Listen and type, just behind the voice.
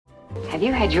Have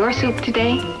you had your soup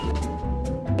today?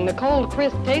 And the cold,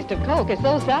 crisp taste of Coke is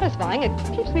so satisfying,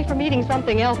 it keeps me from eating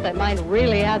something else that might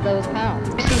really add those pounds.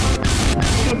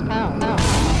 Pounds.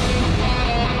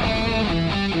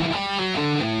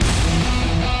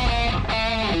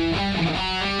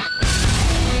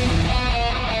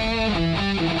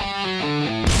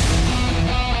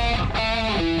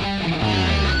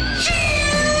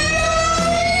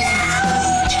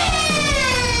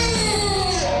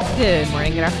 Good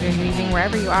morning, good afternoon, good evening,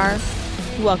 wherever you are.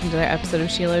 Welcome to another episode of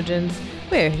Sheologians.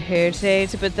 We're here today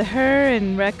to put the her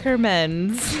in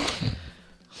recommends.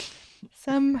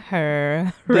 Some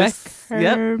her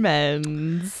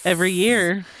recommends. Every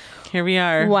year, here we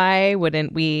are. Why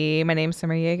wouldn't we? My name's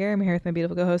Summer Yeager. I'm here with my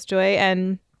beautiful co-host Joy,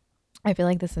 and I feel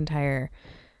like this entire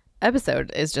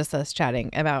episode is just us chatting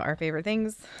about our favorite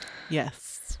things.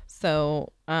 Yes.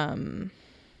 So,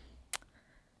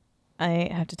 I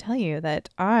have to tell you that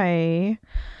I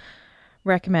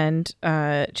recommend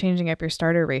changing up your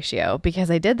starter ratio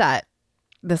because I did that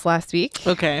this last week.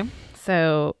 Okay.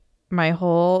 So my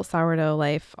whole sourdough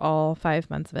life, all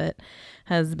 5 months of it,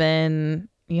 has been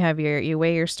you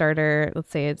weigh your starter.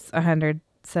 Let's say it's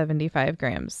 175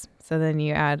 grams. So then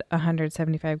you add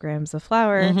 175 grams of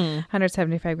flour,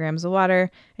 175 grams of water,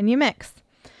 and you mix.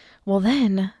 Well,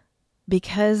 then,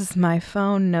 because my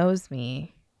phone knows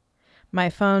me, my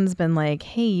phone's been like,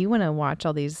 hey, you want to watch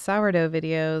all these sourdough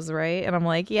videos, right? And I'm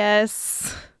like,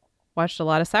 yes. Watched a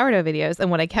lot of sourdough videos.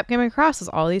 And what I kept coming across was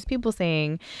all these people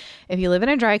saying, if you live in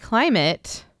a dry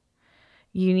climate,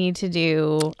 you need to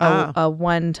do a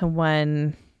 1 to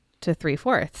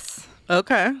 3/4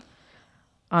 Okay.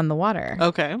 on the water.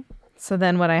 Okay. So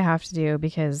then what I have to do,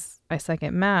 because I suck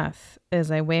at math,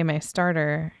 is I weigh my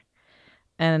starter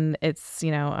and it's,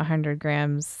 100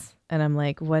 grams. And I'm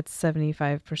like, what's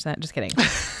 75%? Just kidding.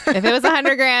 If it was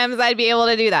 100 grams, I'd be able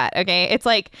to do that. Okay. It's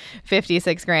like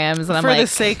 56 grams. And I'm For the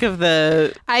sake of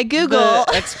the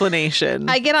explanation.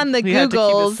 I get on the we have to keep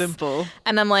Googles it simple.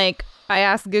 and I'm like, I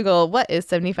ask Google, what is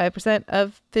 75%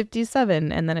 of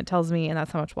 57? And then it tells me, and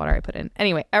that's how much water I put in.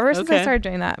 Anyway, ever since I started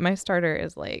doing that, my starter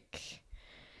is like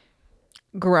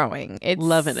growing. It's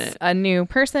loving it. A new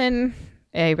person.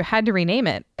 I had to rename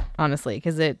it, honestly,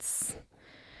 because it's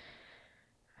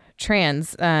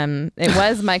trans. It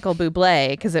was Michael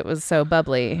Bublé because it was so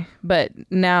bubbly, but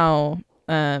now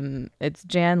it's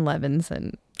Jan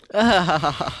Levinson.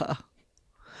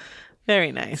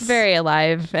 Very nice. It's very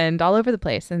alive and all over the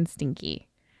place and stinky.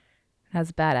 Has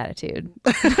a bad attitude.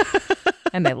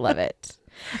 And I love it.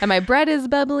 And my bread is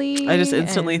bubbly. I just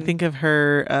instantly think of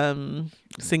her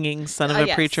singing Son of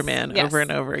a Preacher Man over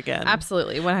and over again.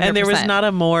 Absolutely. 100%. And there was not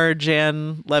a more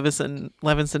Jan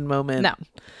Levinson moment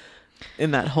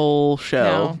in that whole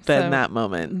show than that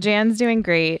moment. Jan's doing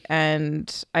great.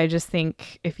 And I just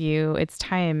think it's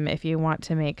time if you want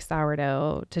to make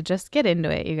sourdough to just get into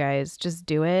it, you guys. Just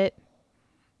do it.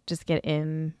 Just get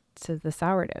into the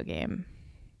sourdough game.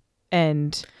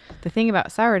 And the thing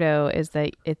about sourdough is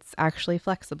that it's actually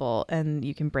flexible and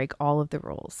you can break all of the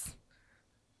rules.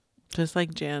 Just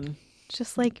like Jan.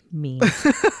 Just like me.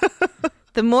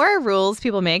 The more rules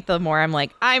people make, the more I'm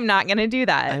like, I'm not going to do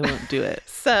that. I won't do it.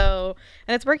 So,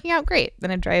 and it's working out great.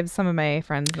 Then it drives some of my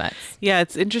friends nuts. Yeah,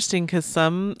 it's interesting because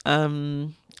some,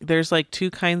 there's like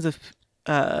two kinds of,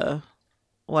 I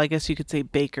guess you could say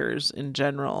bakers in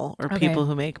general, or people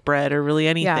who make bread or really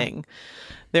anything. Yeah.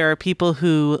 There are people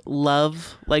who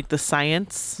love like the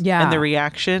science and the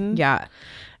reaction. Yeah.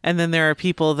 And then there are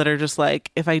people that are just like,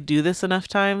 if I do this enough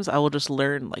times, I will just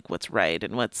learn like what's right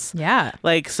and what's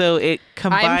like, so it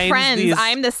combines. I'm friends.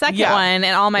 I'm the second one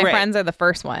and all my friends are the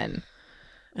first one.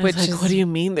 And which is, what do you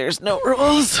mean there's no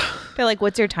rules? They're like,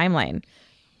 what's your timeline?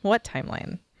 What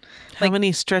timeline? How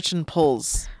many stretch and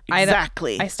pulls?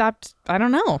 Exactly. I stopped. I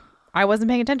don't know. I wasn't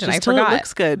paying attention. Just I till forgot. It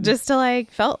looks good. Just till I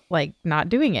felt like not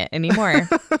doing it anymore.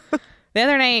 The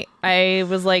other night, I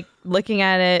was like looking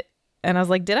at it and I was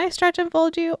like, did I stretch and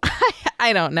fold you?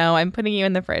 I don't know. I'm putting you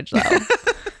in the fridge though.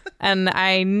 And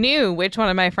I knew which one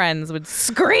of my friends would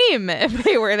scream if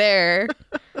they were there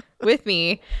with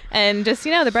me. And just,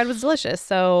 the bread was delicious.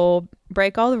 So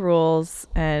break all the rules.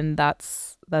 And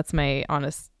that's my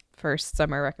honest first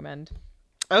summer recommend.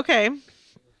 Okay.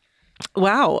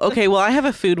 Wow. Okay. Well, I have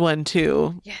a food one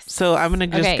too. Yes. So I'm going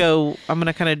to just go, I'm going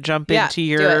to kind of jump into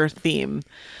your theme.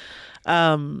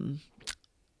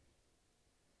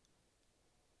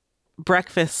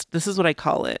 Breakfast. This is what I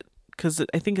call it because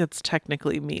I think it's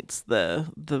technically meets the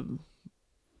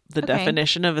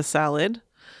definition of a salad.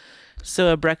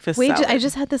 So a breakfast salad. I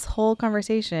just had this whole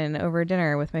conversation over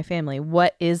dinner with my family.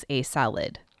 What is a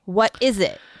salad? What is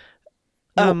it?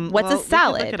 What's a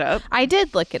salad? Look it up. I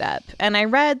did look it up, and I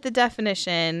read the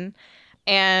definition,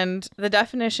 and the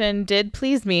definition did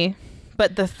please me,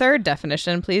 but the third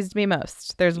definition pleased me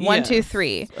most. There's 1, 2,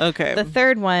 3. Okay. The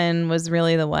third one was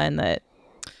really the one that...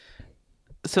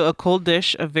 So a cold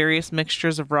dish of various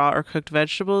mixtures of raw or cooked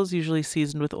vegetables, usually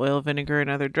seasoned with oil, vinegar, and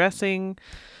other dressing,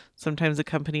 sometimes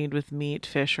accompanied with meat,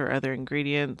 fish, or other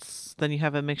ingredients. Then you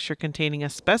have a mixture containing a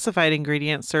specified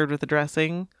ingredient served with a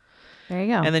dressing. There you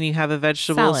go. And then you have a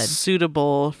vegetable Salad.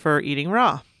 suitable for eating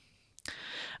raw.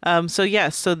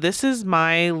 So this is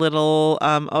my little,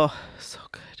 so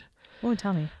good. Oh,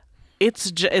 tell me.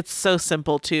 It's so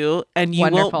simple too. And you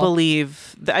Wonderful. won't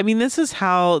believe, this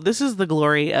is the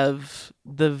glory of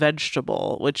the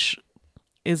vegetable, which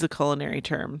is a culinary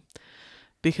term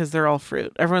because they're all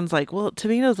fruit. Everyone's like, well,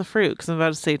 tomato's a fruit because I'm about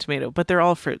to say tomato, but they're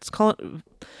all fruits.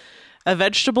 A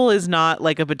vegetable is not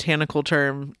like a botanical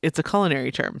term. It's a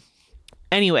culinary term.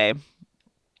 Anyway,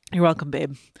 you're welcome,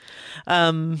 babe.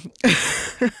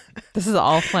 This is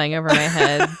all playing over my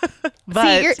head.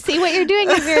 But See what you're doing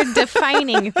is you're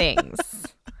defining things.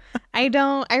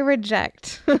 I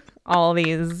reject all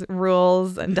these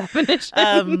rules and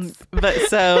definitions.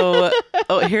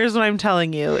 Here's what I'm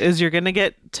telling you is you're going to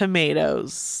get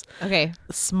tomatoes. Okay.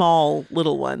 Small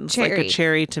little ones, like a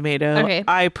cherry tomato. Okay.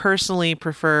 I personally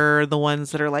prefer the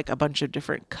ones that are like a bunch of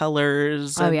different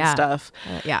colors and stuff.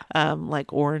 Yeah.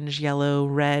 Like orange, yellow,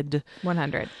 red.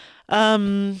 100.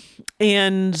 And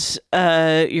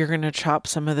you're going to chop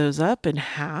some of those up in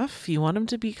half. You want them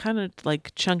to be kind of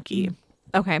like chunky.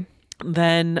 Okay.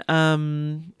 Then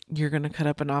you're going to cut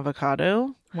up an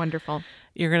avocado. Wonderful.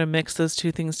 You're going to mix those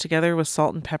two things together with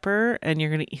salt and pepper, and you're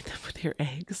going to eat them with your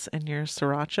eggs and your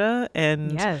sriracha.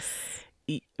 And yes,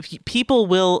 people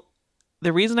will,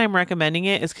 the reason I'm recommending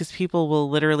it is because people will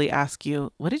literally ask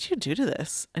you, what did you do to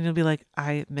this? And you'll be like,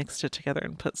 I mixed it together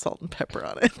and put salt and pepper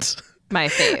on it. My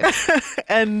fave.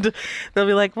 And they'll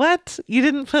be like, what? You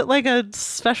didn't put like a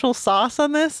special sauce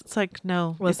on this? It's like,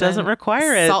 no, it doesn't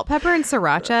require it. Salt, pepper, and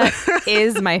sriracha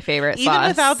is my favorite sauce. Even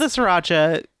without the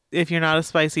sriracha, if you're not a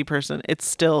spicy person, it's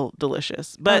still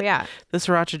delicious. But the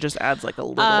sriracha just adds like a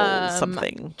little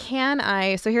something.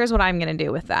 So here's what I'm going to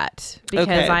do with that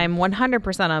because I'm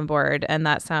 100% on board and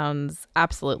that sounds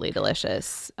absolutely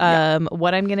delicious.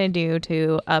 What I'm going to do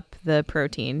to up the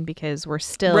protein, because we're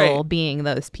still being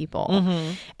those people,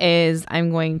 is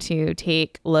I'm going to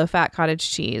take low-fat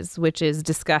cottage cheese, which is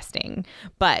disgusting,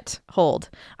 but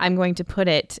I'm going to put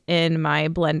it in my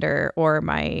blender or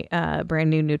my brand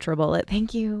new NutriBullet.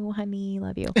 Thank you, honey,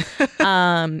 love you.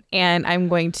 And I'm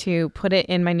going to put it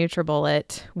in my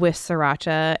NutriBullet with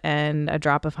sriracha and a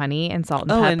drop of honey and salt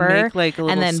and pepper, and make like a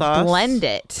little and then sauce. Blend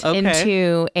it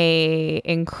into a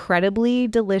incredibly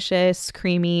delicious,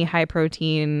 creamy, high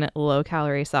protein, low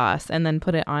calorie sauce, and then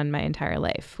put it on my entire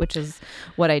life, which is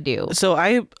what I do. So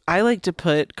I like to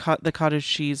put the cottage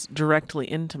cheese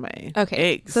directly into my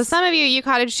eggs. So some of you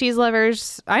cottage cheese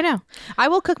lovers, I know, I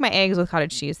will cook my eggs with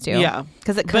cottage cheese too. Yeah,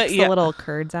 because it cooks the little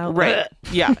curds out. Right.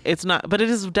 Yeah, it's not, but it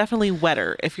is definitely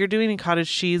wetter. If you're doing cottage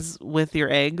cheese with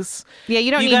your eggs, you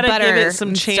don't need gotta butter. Give it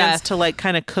some chance to like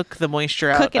kind of cook the moisture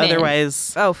out.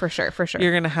 Otherwise, for sure,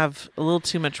 you're gonna have a little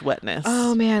too much wetness.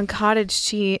 Oh man, cottage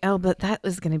cheese. Oh, but that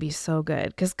is gonna be so good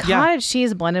because cottage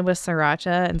cheese blended with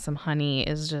sriracha and some honey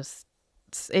is just.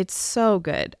 It's so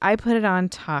good. I put it on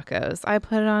tacos. I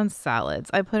put it on salads.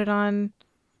 I put it on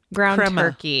ground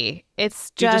turkey.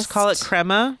 It's just. You just call it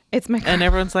crema. It's my. And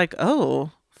everyone's like,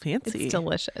 oh. Fancy. It's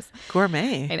delicious.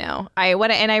 Gourmet. I know. I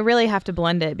really have to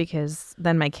blend it because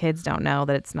then my kids don't know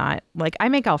that it's not like I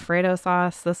make Alfredo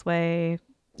sauce this way.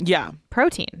 Yeah.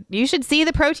 Protein. You should see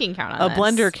the protein count on this. A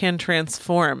blender can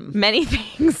transform many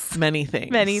things. Many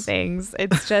things. Many things.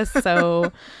 It's just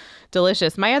so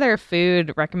delicious. My other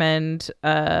food recommend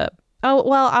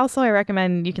also I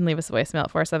recommend you can leave us a voicemail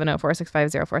at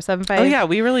 470-465-0475. Oh yeah,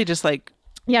 we really just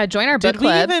join our book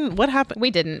club. What happened?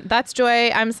 We didn't. That's Joy.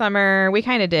 I'm Summer. We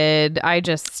kind of did. I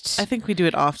think we do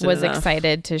it often. Was enough.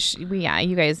 Excited to.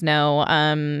 You guys know.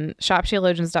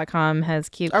 ShopSheologians.com has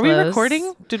cute clothes. Are we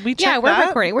recording? Did we check that? Yeah, we're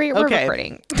recording. We're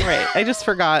recording. Right. I just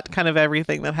forgot kind of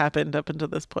everything that happened up until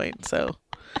this point. So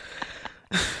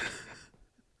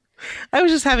I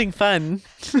was just having fun.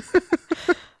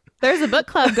 There's a book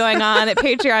club going on at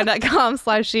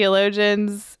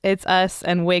patreon.com/Sheologians. It's us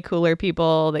and way cooler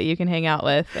people that you can hang out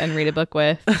with and read a book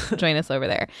with. Join us over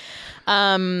there.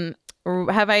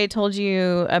 Have I told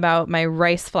you about my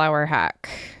rice flour hack?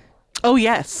 Oh,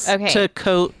 yes. Okay. To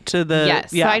coat to the...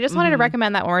 Yes. Yeah. So I just wanted to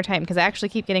recommend that one more time because I actually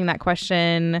keep getting that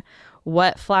question.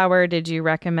 What flour did you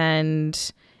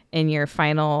recommend in your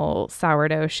final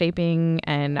sourdough shaping,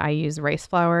 and I use rice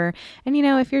flour. And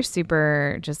if you're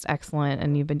super just excellent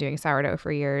and you've been doing sourdough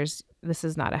for years, this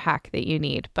is not a hack that you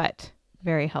need, but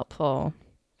very helpful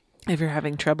if you're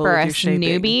having trouble for with your us shaping.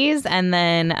 newbies. And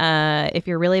then if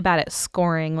you're really bad at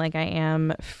scoring like I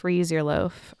am, freeze your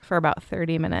loaf for about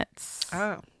 30 minutes.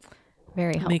 Oh.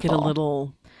 Very helpful. Make it a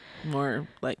little more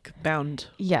like bound.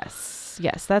 Yes,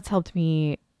 that's helped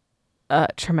me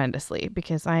tremendously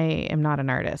because I am not an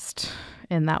artist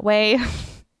in that way.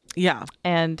 Yeah.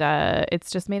 And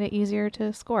it's just made it easier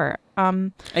to score.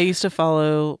 I used to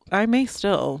follow, I may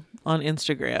still, on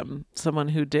Instagram, someone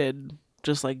who did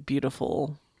just like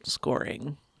beautiful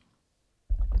scoring.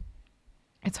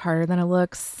 It's harder than it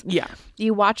looks. Yeah.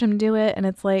 You watch them do it and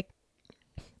it's like,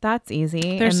 that's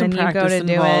easy. There's and then some you go to practice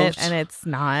do involved. it and it's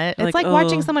not. Like, It's like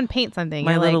watching someone paint something.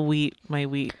 My You're little like, my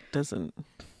wheat doesn't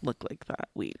look like that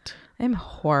wheat. I'm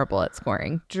horrible at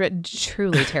scoring.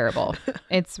 Truly terrible.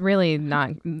 It's really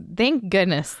not. Thank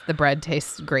goodness the bread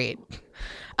tastes great.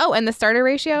 Oh, and the starter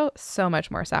ratio, so much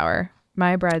more sour.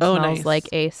 My bread smells nice. like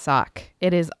a sock.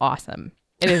 It is awesome.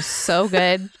 It is so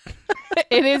good.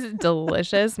 It is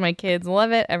delicious. My kids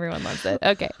love it. Everyone loves it.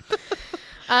 Okay.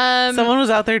 Someone was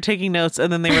out there taking notes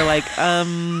and then they were like,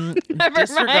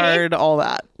 disregard all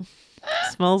that.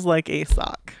 Smells like a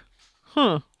sock.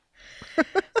 Huh.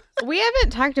 We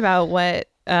haven't talked about what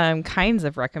kinds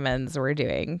of recommends we're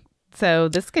doing. So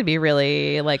this could be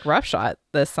really like roughshot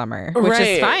this summer, which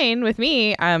is fine with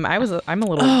me. I'm a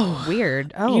little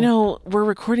weird. Oh, we're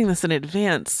recording this in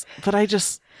advance, but I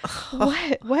just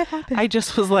what happened? I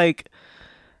just was like,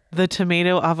 the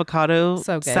tomato avocado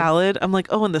So good. salad. I'm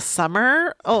like, in the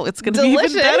summer? Oh, it's going to be even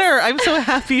Delicious. better. I'm so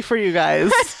happy for you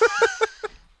guys.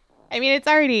 I mean, it's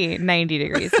already 90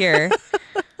 degrees here.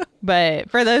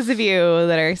 But for those of you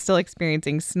that are still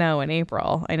experiencing snow in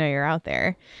April, I know you're out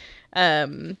there.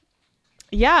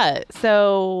 Yeah,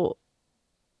 so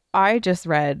I just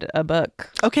read a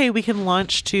book. Okay, we can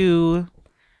launch to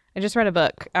I just read a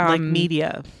book. like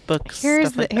media books.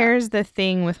 Here's stuff here's the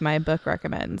thing with my book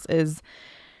recommends is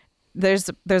there's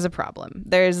a problem.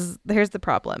 Here's the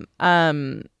problem.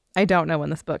 I don't know when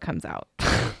this book comes out.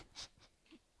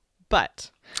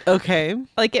 But okay,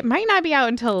 like it might not be out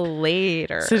until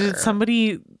later. so did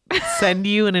somebody send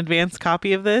you an advanced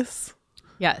copy of this?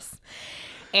 Yes.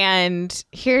 And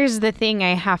here's the thing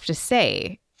I have to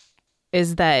say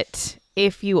is that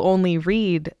if you only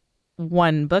read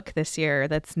one book this year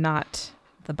that's not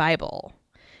the Bible,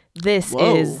 this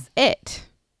is it.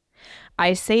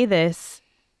 I say this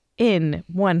in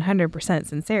 100%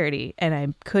 sincerity, and I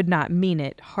could not mean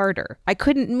it harder. I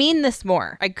couldn't mean this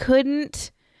more. I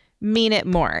couldn't mean it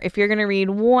more. If you're going to read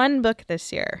one book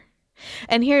this year.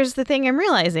 And here's the thing I'm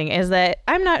realizing is that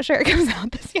I'm not sure it comes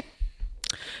out this year.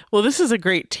 Well, this is a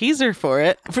great teaser for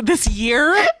it for this year.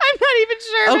 I'm not even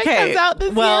sure if it comes out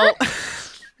this year.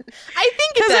 I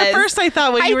think it does. Because at first I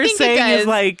thought what you were think it saying does. is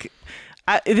like,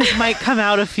 this might come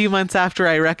out a few months after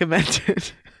I recommend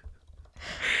it.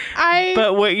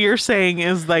 But what you're saying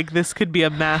is like, this could be a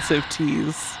massive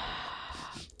tease.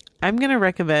 I'm going to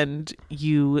recommend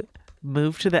you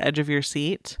move to the edge of your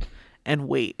seat and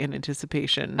wait in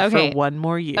anticipation for one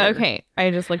more year. Okay. I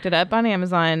just looked it up on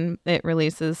Amazon. It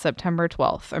releases September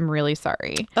 12th. I'm really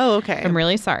sorry. Oh, okay. I'm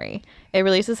really sorry. It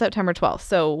releases September 12th.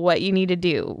 So what you need to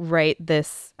do right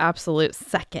this absolute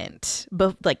second,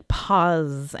 like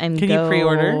pause and Can go. you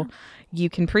pre-order? You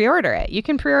can pre-order it. You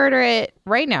can pre-order it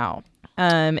right now.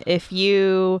 If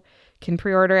you can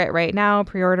pre-order it right now,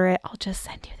 pre-order it. I'll just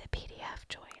send you the PDF,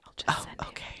 Joy. I'll just send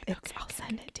it. I'll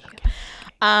send it to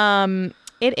you.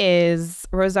 It is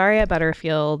Rosaria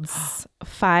Butterfield's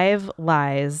 5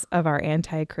 Lies of Our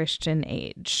Anti-Christian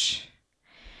Age.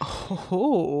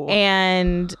 Oh.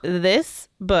 And this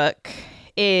book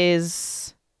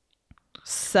is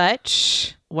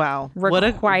such Wow.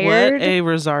 required what a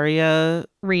Rosaria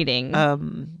reading.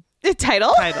 The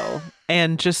title?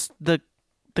 And just the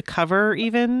cover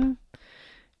even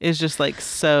is just like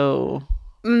so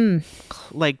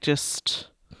like just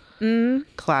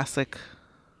classic.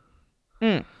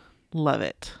 Love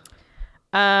it.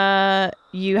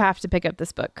 You have to pick up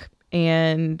this book.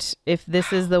 And if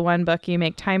this is the one book you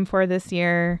make time for this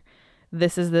year,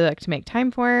 this is the book to make time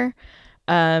for.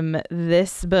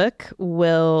 This book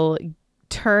will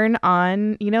turn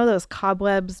on, those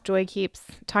cobwebs Joy keeps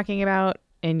talking about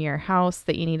in your house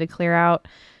that you need to clear out.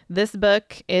 This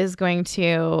book is going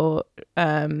to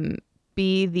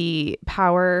be the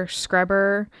power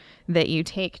scrubber that you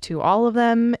take to all of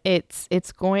them. It's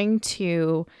going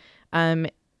to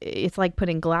it's like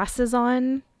putting glasses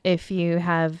on if you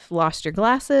have lost your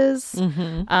glasses.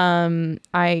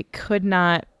 I could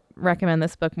not recommend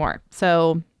this book more.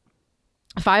 So,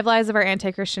 Five Lies of Our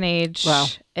Anti-Christian Age. Wow.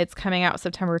 It's coming out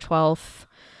September 12th.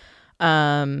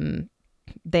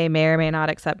 They may or may not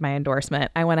accept my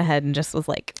endorsement. I went ahead and just was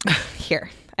like, here,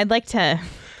 I'd like to,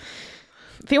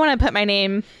 if you want to put my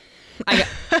name,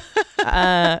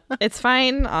 it's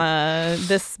fine.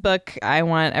 This book I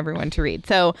want everyone to read.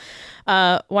 So,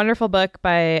 wonderful book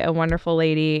by a wonderful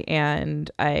lady. And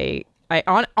I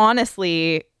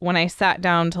honestly, when I sat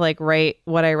down to like write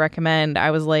what I recommend,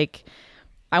 I was like,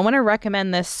 I want to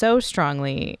recommend this so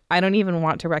strongly. I don't even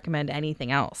want to recommend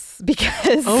anything else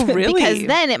because, because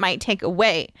then it might take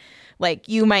away. Like,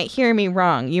 you might hear me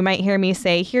wrong. You might hear me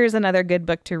say, here's another good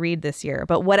book to read this year.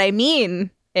 But what I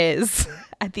mean is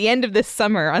at the end of this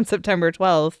summer on September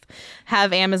 12th,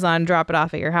 have Amazon drop it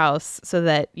off at your house so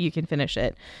that you can finish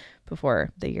it before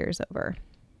the year's over.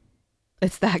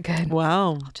 It's that good.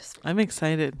 Wow. I'm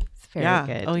excited. It's very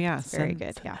good. Oh, yeah. It's very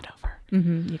good. Send Yeah. that over.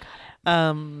 Mm-hmm. You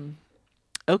got it.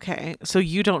 Okay. So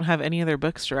you don't have any other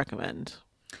books to recommend?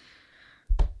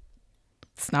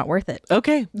 It's not worth it.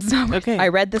 Okay. It's not worth it. I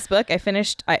read this book. I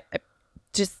finished. I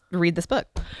just read this book.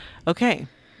 Okay.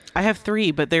 I have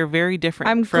 3, but they're very different.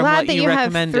 I'm from glad what that you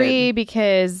have 3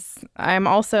 because I'm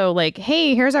also like,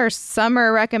 hey, here's our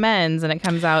summer recommends, and it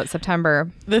comes out September.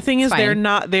 The thing is, they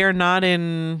are not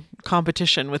in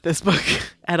competition with this book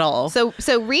at all. So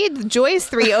read Joy's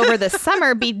 3 over the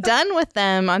summer. Be done with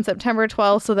them on September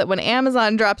 12th, so that when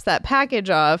Amazon drops that package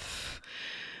off.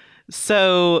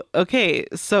 So okay,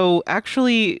 so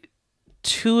actually,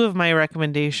 2 of my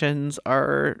recommendations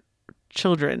are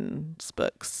children's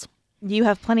books. You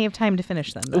have plenty of time to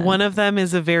finish them. Then. One of them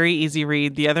is a very easy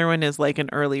read. The other one is like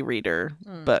an early reader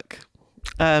book.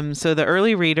 So the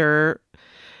early reader,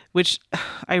 which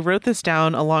I wrote this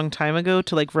down a long time ago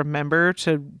to like remember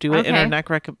to do it in our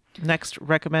next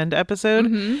recommend episode.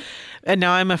 Mm-hmm. And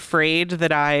now I'm afraid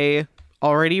that I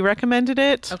already recommended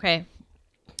it. Okay.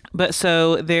 But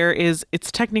so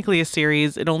it's technically a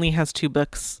series. It only has 2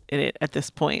 books in it at this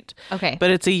point. Okay.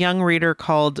 But it's a young reader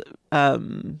called,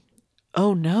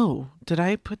 oh no, did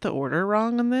I put the order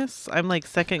wrong on this? I'm like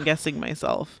second guessing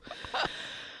myself.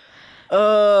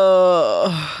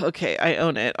 Okay, I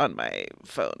own it on my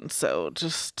phone. So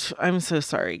I'm so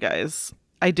sorry, guys.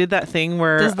 I did that thing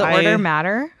where does the order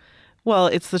matter? Well,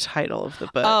 it's the title of the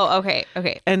book. Oh, okay.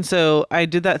 And so I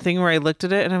did that thing where I looked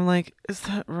at it and I'm like, is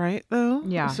that right though?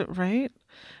 Yeah. Is it right?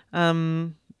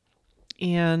 And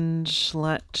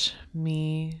let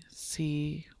me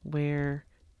see, where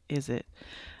is it?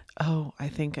 Oh, I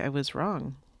think I was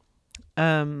wrong.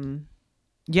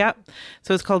 Yeah.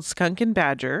 So it's called Skunk and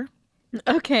Badger.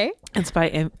 Okay. It's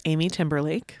by Amy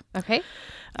Timberlake. Okay.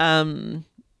 And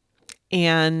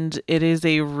it is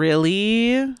a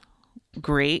really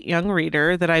great young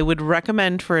reader that I would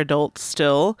recommend for adults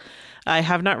still. I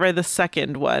have not read the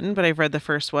second one, but I've read the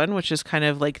first one, which is kind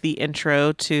of like the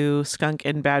intro to Skunk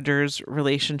and Badger's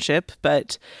relationship.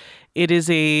 But it is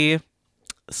a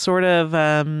sort of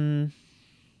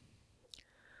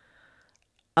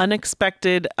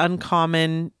unexpected,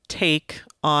 uncommon take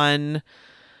on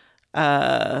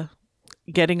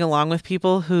getting along with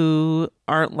people who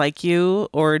aren't like you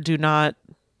or do not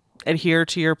adhere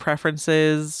to your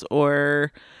preferences,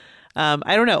 or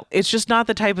I don't know. It's just not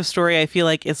the type of story I feel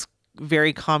like is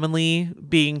very commonly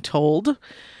being told.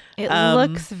 It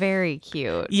looks very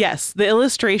cute. Yes, the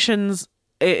illustrations.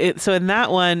 So in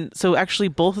that one, so actually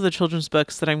both of the children's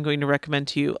books that I'm going to recommend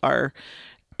to you are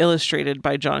illustrated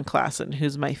by John Klassen,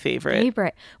 who's my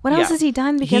favorite. What else has he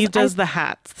done? Because he does the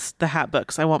hat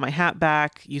books. I Want My Hat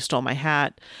Back. You Stole My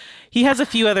Hat. He has a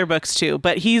few other books too,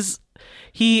 but he has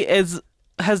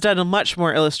done a much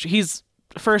more he's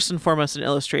first and foremost an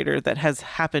illustrator that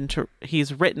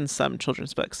he's written some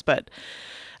children's books, but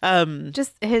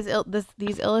just these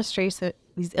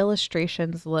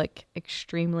illustrations look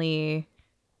extremely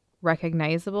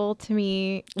recognizable to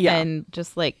me. Yeah. And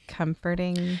just like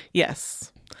comforting.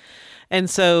 Yes. And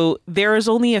so there is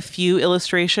only a few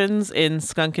illustrations in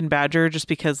Skunk and Badger, just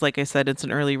because, like I said, it's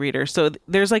an early reader. So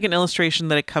there's like an illustration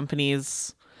that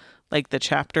accompanies like the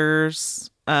chapters.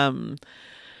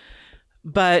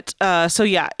 But so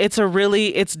yeah,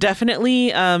 it's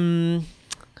definitely, I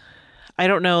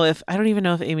don't even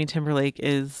know if Amy Timberlake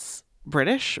is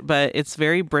British, but it's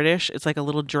very British. It's like a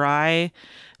little dry,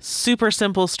 super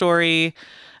simple story.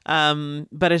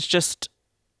 But it's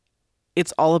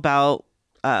all about,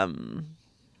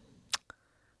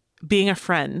 being a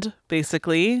friend,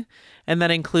 basically. And that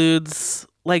includes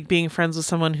like being friends with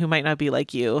someone who might not be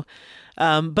like you.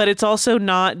 But it's also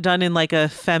not done in like a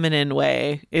feminine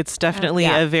way. It's definitely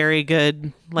a very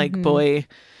good like boy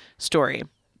story.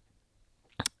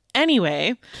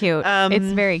 Anyway. Cute.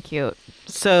 It's very cute.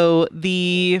 So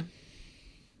the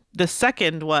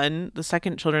second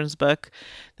children's book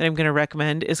that I'm going to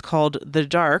recommend is called The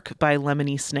Dark by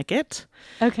Lemony Snicket.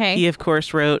 Okay. He, of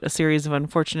course, wrote A Series of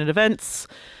Unfortunate Events.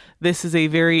 This is a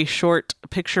very short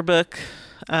picture book.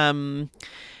 And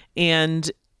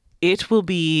it will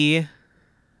be...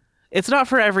 It's not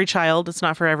for every child. It's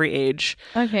not for every age.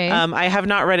 Okay. I have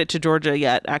not read it to Georgia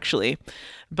yet, actually.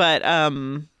 But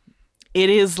it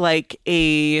is like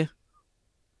a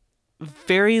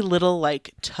very little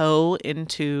like toe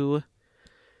into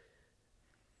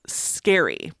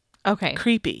scary. Okay.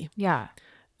 Creepy. Yeah.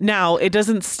 Now, it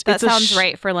doesn't... That sounds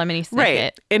right for Lemony Snicket.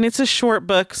 Right. And it's a short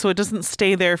book, so it doesn't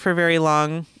stay there for very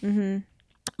long. Mm-hmm.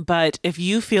 But if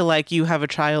you feel like you have a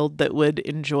child that would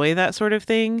enjoy that sort of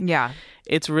thing, yeah,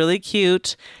 it's really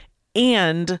cute.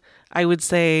 And I would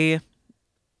say,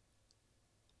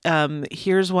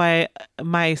 here's why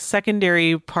my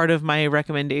secondary part of my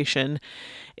recommendation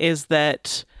is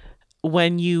that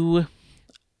when you...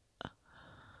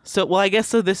 I guess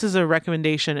this is a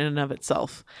recommendation in and of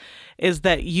itself, is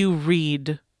that you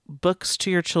read books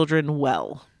to your children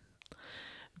well.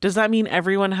 Does that mean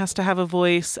everyone has to have a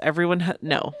voice?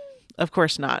 No, of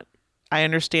course not. I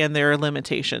understand there are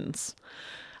limitations.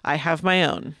 I have my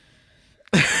own.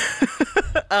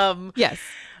 Yes.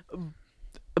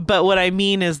 But what I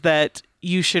mean is that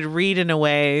you should read in a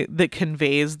way that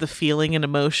conveys the feeling and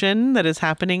emotion that is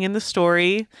happening in the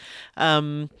story.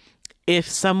 I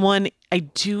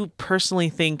do personally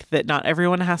think that not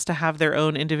everyone has to have their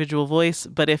own individual voice,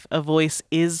 but if a voice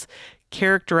is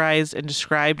characterized and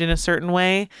described in a certain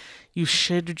way, you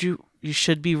should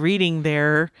be reading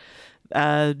their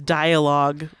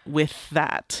dialogue with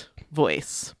that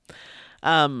voice.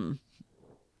 I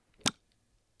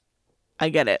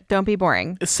get it. Don't be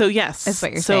boring. So yes. That's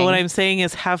what you're saying. So what I'm saying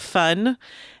is have fun.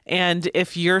 And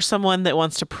if you're someone that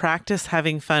wants to practice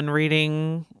having fun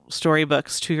reading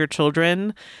storybooks to your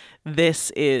children,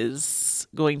 this is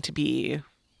going to be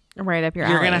right up your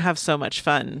alley. You're going to have so much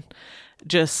fun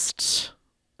just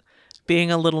being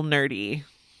a little nerdy,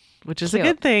 which is a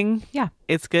good thing. Yeah.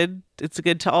 It's good. It's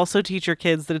good to also teach your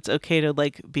kids that it's okay to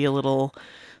like be a little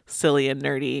silly and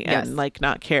nerdy and like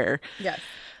not care. Yes.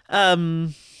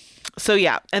 So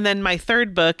yeah. And then my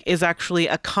third book is actually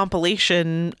a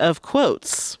compilation of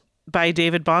quotes by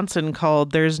David Bahnsen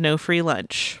called There's No Free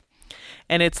Lunch.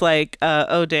 And it's like,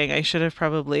 I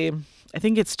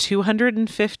think it's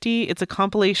 250. It's a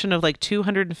compilation of like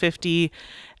 250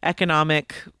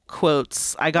 economic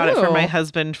quotes. I got it for my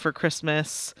husband for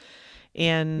Christmas.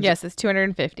 And yes, it's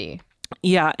 250.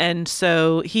 Yeah. And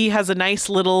so he has a nice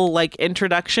little like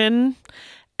introduction.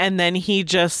 And then he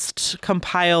just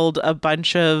compiled a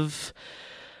bunch of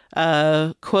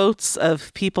quotes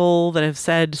of people that have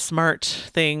said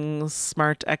smart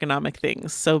economic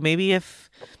things. So maybe if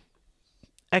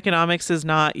economics is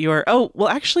not your...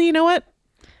 actually, you know what?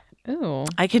 Ooh.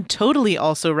 I can totally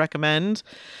also recommend...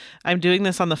 I'm doing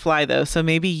this on the fly, though, so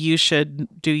maybe you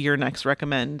should do your next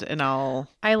recommend, and I'll...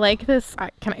 I like this.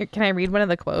 Can I read one of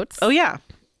the quotes? Oh, yeah.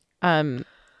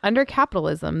 Under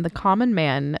capitalism, the common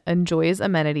man enjoys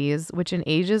amenities which in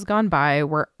ages gone by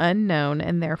were unknown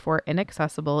and therefore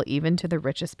inaccessible even to the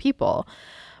richest people.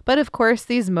 But of course,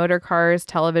 these motor cars,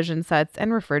 television sets,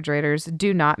 and refrigerators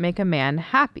do not make a man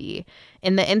happy.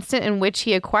 In the instant in which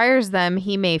he acquires them,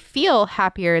 he may feel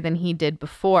happier than he did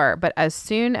before. But as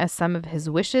soon as some of his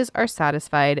wishes are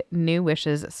satisfied, new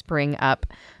wishes spring up.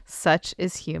 Such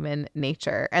is human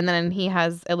nature. And then he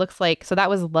has, it looks like, so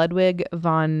that was Ludwig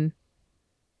von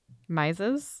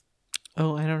Mises.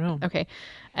 Oh, I don't know. Okay.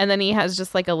 And then he has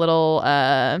just like a little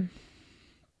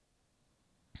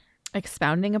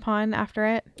expounding upon after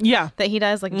it. Yeah. That he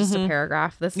does, like just a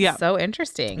paragraph. This is so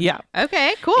interesting. Yeah.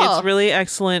 Okay, cool. It's really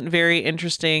excellent, very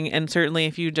interesting. And certainly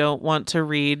if you don't want to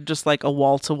read just like a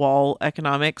wall-to-wall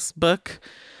economics book,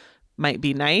 might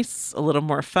be nice, a little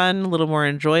more fun, a little more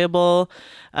enjoyable.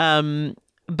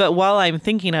 But while I'm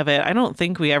thinking of it, I don't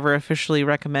think we ever officially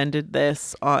recommended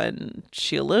this on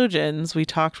Sheologians. We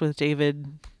talked with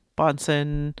David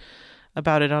Bahnsen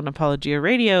about it on Apologia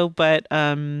Radio, but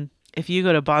if you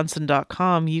go to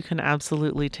bahnsen.com, you can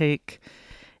absolutely take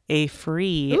a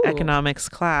free economics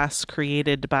class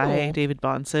created by David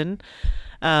Bahnsen.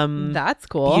 That's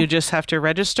cool. You just have to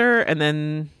register and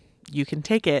then you can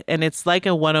take it. And it's like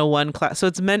a 101 class. So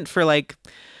it's meant for like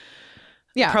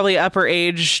probably upper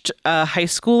aged high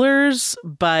schoolers.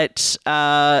 But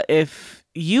if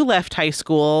you left high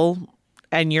school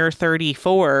and you're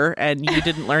 34 and you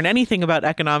didn't learn anything about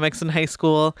economics in high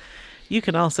school, you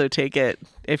can also take it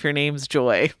if your name's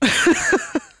Joy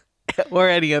or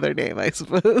any other name, I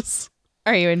suppose.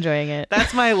 Are you enjoying it?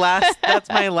 That's my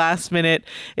last minute.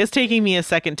 It's taking me a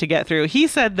second to get through. He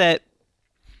said that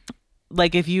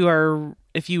like if you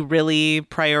really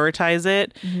prioritize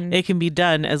it, it can be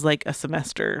done as like a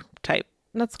semester type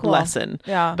That's cool. lesson.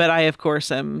 Yeah. But I, of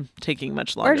course, am taking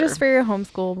much longer. Or just for your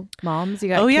homeschool moms. You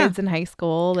got kids in high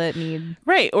school that need...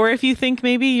 Right. Or if you think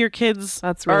maybe your kids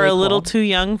are a little too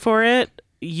young for it,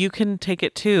 you can take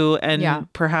it too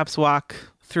and perhaps walk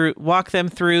them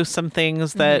through some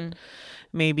things that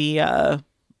maybe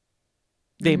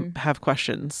they have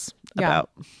questions about.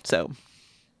 So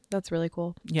that's really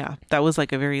cool. Yeah. That was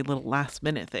like a very little last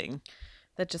minute thing.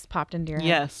 That just popped into your head.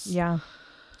 Yes. Yeah.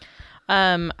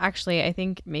 Actually, I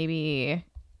think maybe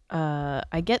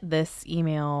I get this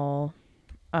email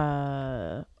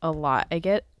a lot. I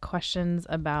get questions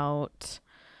about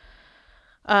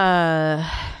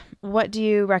what do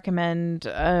you recommend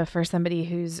for somebody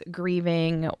who's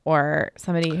grieving or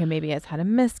somebody who maybe has had a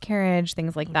miscarriage,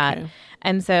 things like that.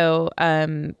 And so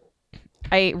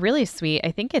really sweet.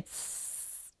 I think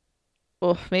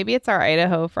maybe it's our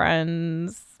Idaho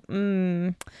friends.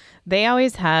 They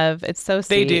always have, it's so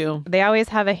sweet. They do. They always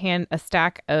have a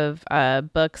stack of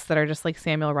books that are just like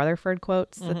Samuel Rutherford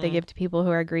quotes that they give to people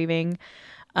who are grieving.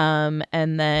 And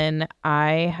then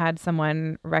I had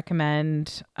someone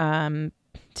recommend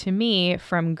to me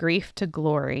From Grief to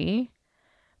Glory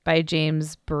by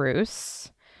James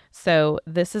Bruce. So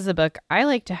this is a book I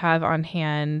like to have on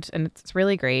hand, and it's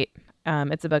really great.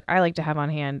 It's a book I like to have on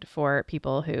hand for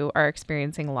people who are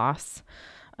experiencing loss.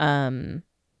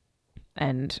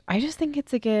 And I just think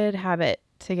it's a good habit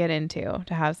to get into,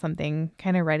 to have something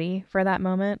kind of ready for that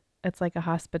moment. It's like a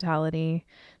hospitality.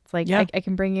 It's like, I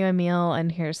can bring you a meal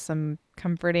and here's some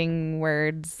comforting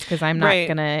words because I'm not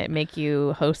going to make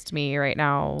you host me right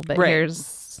now. But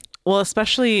here's... Well,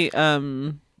 especially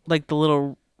like the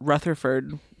little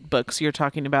Rutherford books you're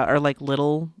talking about are like they're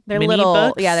mini little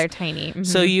books. Yeah, they're tiny. Mm-hmm.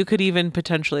 So you could even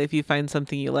potentially, if you find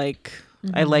something you like,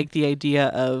 I like the idea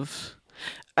of,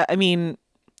 I mean,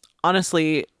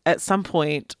 honestly, at some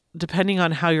point, depending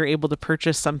on how you're able to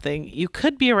purchase something, you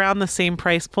could be around the same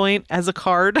price point as a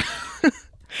card.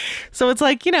 So it's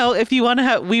like, if you want to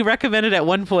have, we recommended at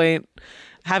one point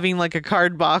having like a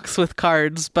card box with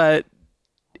cards, but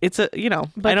it's I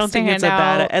don't think it's a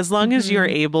bad, as long as you're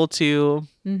able to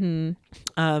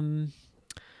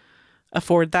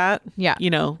afford that. Yeah.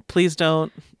 Please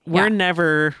don't. We're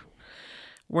never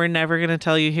going to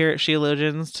tell you here at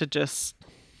Sheologians to just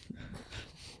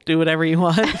do whatever you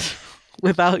want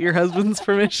without your husband's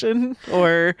permission,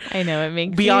 or I know it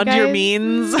makes beyond you guys your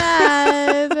means.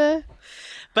 Mad.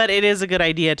 But it is a good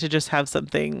idea to just have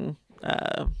something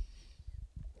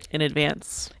in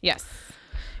advance. Yes.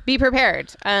 Be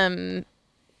prepared.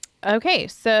 Okay,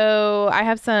 so I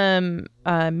have some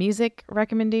music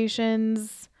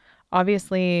recommendations.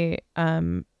 Obviously,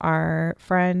 our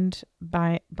friend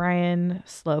Brian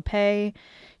Slopay,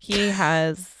 he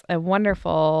has a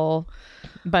wonderful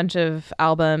bunch of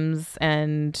albums,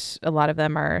 and a lot of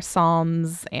them are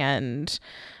psalms, and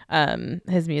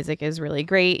his music is really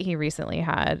great. He recently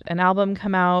had an album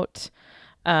come out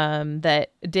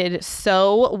that did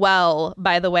so well,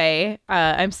 by the way.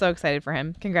 I'm so excited for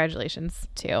him. Congratulations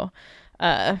to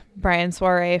Brian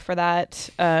Soiree for that.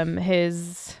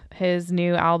 His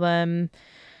new album,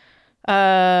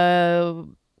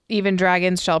 Even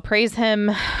Dragons Shall Praise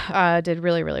Him, did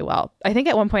really, really well. I think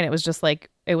at one point it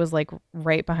was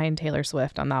right behind Taylor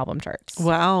Swift on the album charts.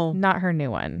 Wow. Not her new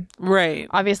one. Right.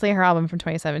 Obviously her album from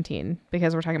 2017,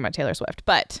 because we're talking about Taylor Swift.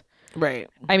 But right.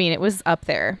 I mean, it was up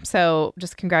there. So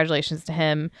just congratulations to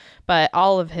him. But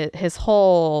all of his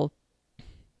whole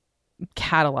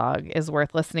catalog is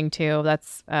worth listening to.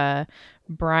 That's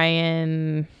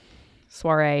Brian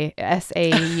Soiree,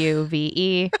 Sauve.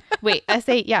 Wait,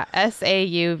 Sauve.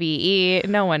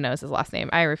 No one knows his last name.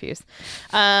 I refuse.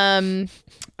 And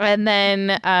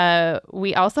then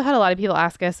we also had a lot of people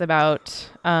ask us about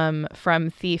From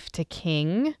Thief to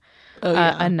King. Oh,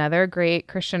 yeah. Another great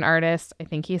Christian artist. I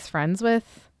think he's friends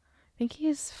with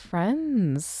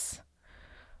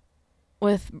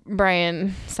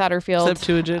Brian Satterfield.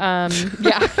 Septuagint.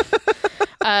 Yeah.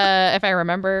 If I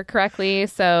remember correctly.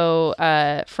 So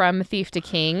From Thief to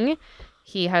King,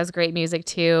 he has great music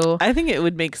too. I think it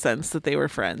would make sense that they were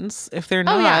friends. If they're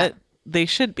not, they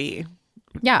should be.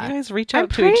 Yeah. You guys reach out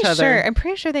to each other. I'm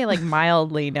pretty sure they like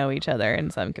mildly know each other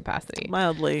in some capacity.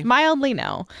 Mildly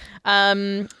know.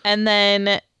 And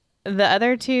then the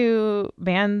other two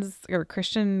bands or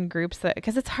Christian groups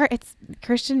because it's hard.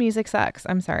 Christian music sucks.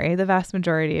 I'm sorry. The vast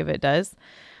majority of it does.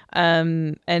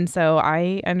 And so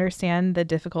I understand the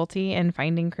difficulty in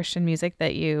finding Christian music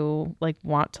that you like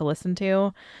want to listen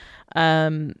to.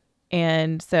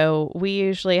 And so we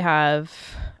usually have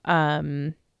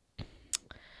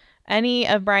any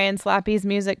of Brian Slappy's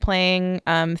music playing,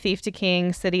 Thief to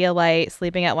King, City of Light,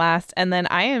 Sleeping at Last. And then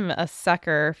I am a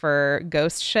sucker for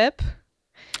Ghost Ship.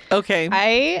 Okay.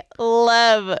 I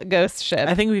love Ghost Ship.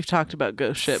 I think we've talked about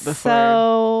Ghost Ship before.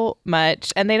 So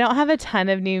much. And they don't have a ton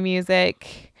of new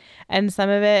music. And some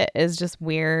of it is just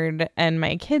weird. And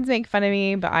my kids make fun of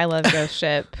me, but I love Ghost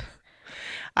Ship.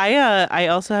 I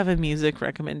also have a music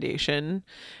recommendation.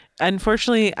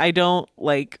 Unfortunately, I don't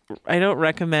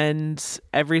recommend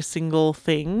every single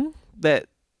thing that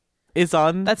is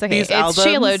on That's okay. these albums. It's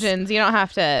Sheologians. You don't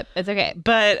have to. It's okay.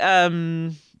 But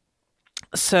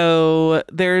so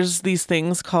there's these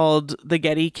things called the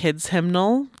Getty Kids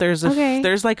Hymnal. There's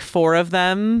like 4 of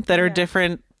them that are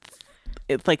different.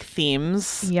 It's like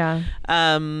themes. Yeah.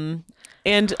 And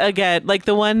again, like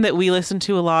the one that we listen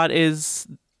to a lot is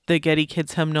the Getty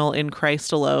Kids Hymnal in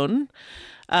Christ Alone.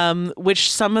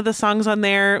 Which some of the songs on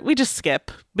there we just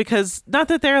skip, because not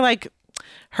that they're like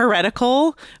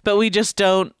heretical, but we just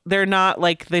don't. They're not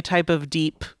like the type of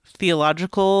deep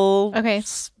theological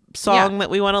song that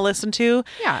we want to listen to.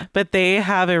 Yeah. But they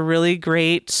have a really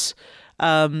great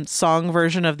song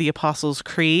version of the Apostles'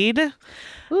 Creed.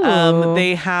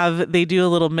 They do a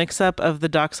little mix up of the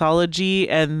doxology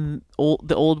and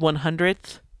the old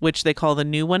 100th, which they call the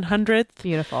new 100th.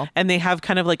 Beautiful. And they have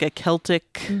kind of like a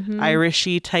Celtic,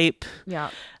 Irishy type. Yeah.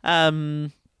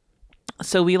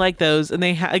 So we like those. And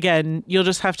they, again, you'll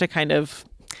just have to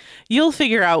you'll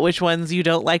figure out which ones you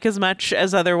don't like as much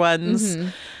as other ones.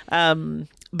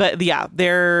 But yeah,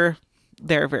 they're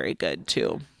very good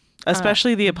too.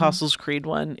 Especially the Apostles' Creed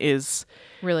one is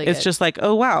really good. It's just like,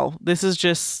 oh, wow, this is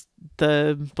just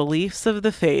the beliefs of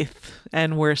the faith,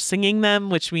 and we're singing them,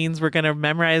 which means we're going to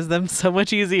memorize them so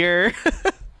much easier.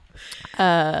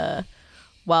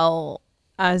 Well,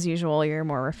 as usual, you're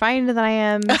more refined than I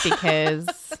am, because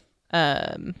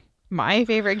my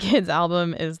favorite kids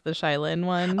album is the Shylin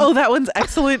one. Oh, that one's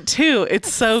excellent too.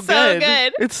 It's so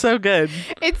good. It's so good.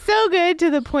 It's so good to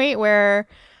the point where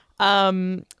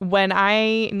when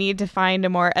I need to find a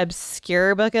more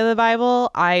obscure book of the Bible,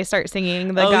 I start singing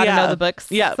the Gotta Know the Books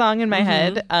song in my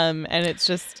head. And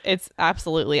it's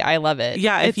absolutely, I love it.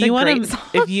 Yeah. If you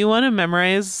want to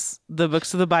memorize the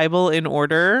books of the Bible in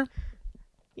order,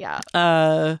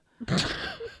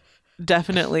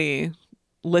 definitely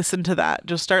listen to that.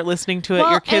 Just start listening to it.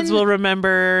 Your kids will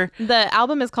remember. The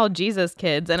album is called Jesus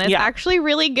Kids, and it's actually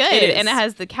really good. And it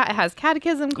has it has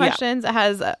catechism questions. It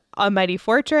has a Mighty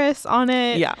Fortress on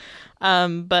it. Yeah.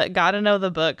 But Gotta Know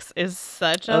the Books is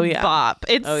such a bop.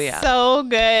 It's so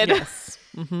good. Yes.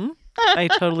 I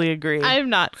totally agree. I'm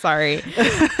not sorry.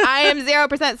 I am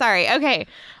 0% sorry. Okay.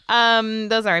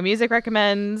 Those are our music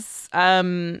recommends.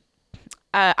 I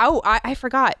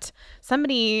forgot.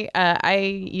 Somebody, I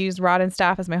used Rod and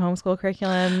Staff as my homeschool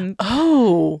curriculum.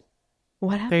 Oh,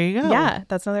 what happened? There you go. Yeah,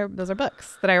 those are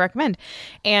books that I recommend.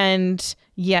 And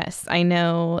yes, I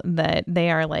know that they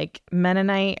are like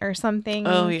Mennonite or something.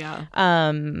 Oh yeah.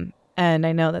 And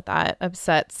I know that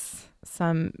upsets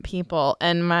some people.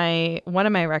 And one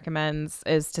of my recommends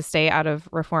is to stay out of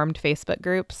Reformed Facebook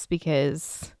groups,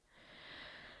 because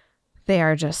they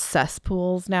are just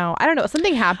cesspools now. I don't know.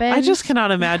 Something happened. I just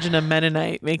cannot imagine a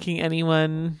Mennonite making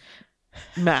anyone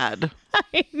mad.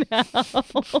 I know.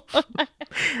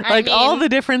 All the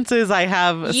differences I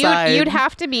have aside. You'd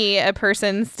have to be a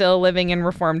person still living in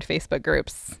Reformed Facebook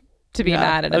groups to be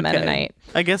mad at a Mennonite.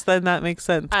 I guess then that makes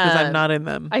sense, because I'm not in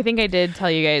them. I think I did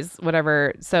tell you guys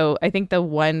whatever. So I think the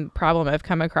one problem I've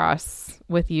come across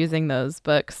with using those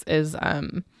books is,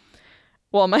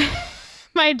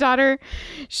 my daughter,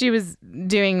 she was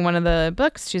doing one of the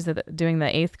books. She's doing the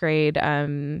 8th grade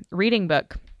reading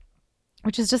book,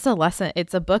 which is just a lesson.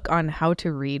 It's a book on how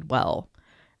to read well,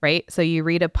 right? So you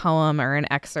read a poem or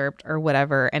an excerpt or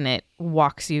whatever, and it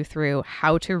walks you through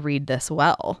how to read this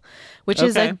well, which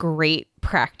is a great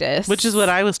practice. Which is what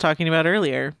I was talking about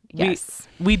earlier. Yes.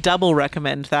 We double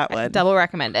recommend that one. Double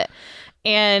recommend it.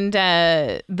 And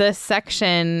the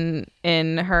section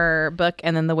in her book,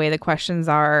 and then the way the questions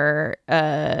are,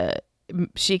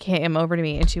 she came over to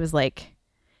me and she was like,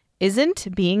 "Isn't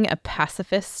being a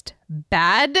pacifist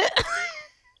bad?"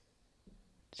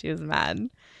 She was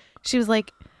mad. She was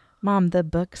like, "Mom, the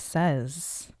book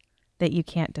says that you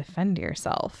can't defend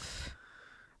yourself."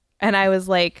 And I was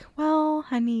like, "Well,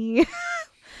 honey,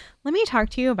 let me talk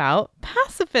to you about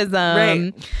pacifism."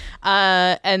 Right.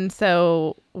 And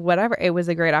so whatever, it was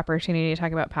a great opportunity to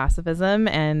talk about pacifism.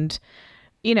 And,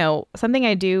 something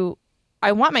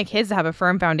I want my kids to have a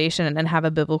firm foundation and have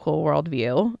a biblical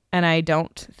worldview. And I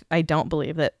don't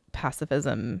believe that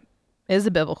pacifism is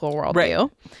a biblical worldview.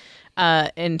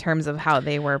 in terms of how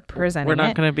they were presenting We're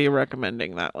not going to be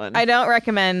recommending that one. I don't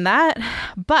recommend that,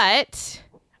 but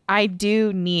I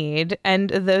do need, and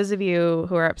those of you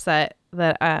who are upset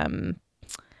that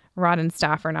Rod and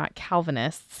staff are not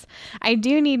Calvinists, I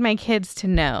do need my kids to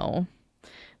know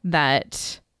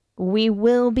that we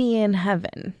will be in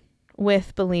heaven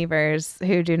with believers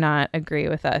who do not agree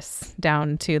with us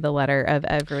down to the letter of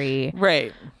every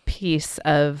piece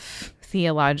of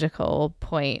theological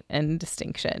point and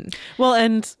distinction. Well,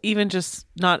 and even just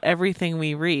not everything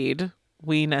we read,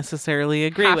 we necessarily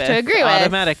agree Have with to agree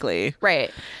automatically. With.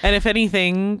 Right. And if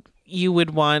anything, you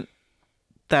would want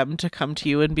them to come to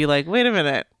you and be like, wait a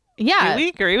minute. Yeah. Do we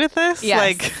agree with this? Yes.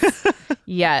 Like,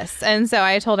 yes. And so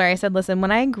I told her, I said, listen, when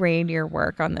I grade your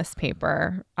work on this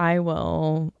paper, I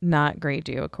will not grade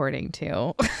you according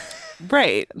to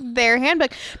their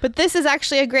handbook. But this is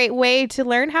actually a great way to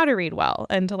learn how to read well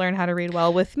and to learn how to read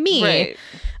well with me.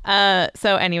 Right.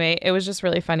 So anyway, it was just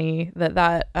really funny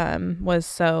that was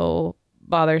so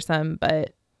bothersome.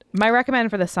 But my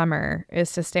recommend for the summer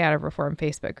is to stay out of Reformed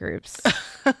Facebook groups.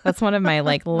 That's one of my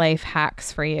life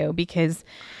hacks for you, because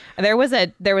there was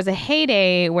a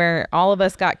heyday where all of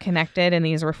us got connected in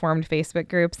these Reformed Facebook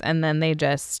groups, and then then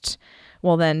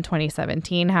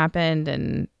 2017 happened,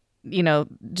 and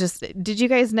did you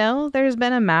guys know there's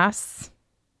been a mass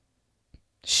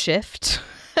shift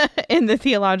in the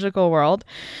theological world?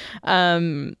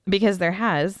 Because there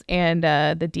has, and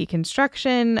the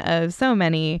deconstruction of so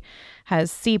many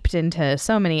has seeped into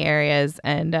so many areas,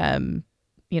 and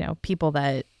people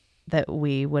that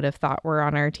we would have thought were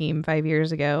on our team 5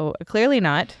 years ago, clearly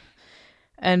not.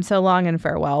 And so long and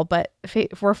farewell. But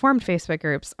Reformed Facebook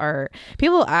groups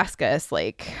people ask us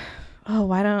like, oh,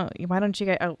 why don't you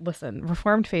guys, listen,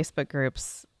 Reformed Facebook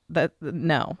groups,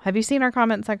 no. Have you seen our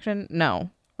comment section? No,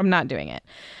 I'm not doing it.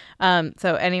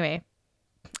 So anyway,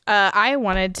 I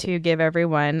wanted to give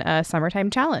everyone a summertime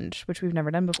challenge, which we've never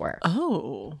done before.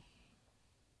 Oh,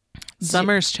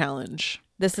 Summer's challenge.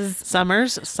 This is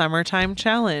Summer's Summertime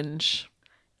Challenge.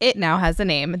 It now has a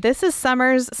name. This is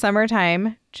Summer's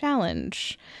Summertime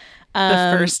Challenge.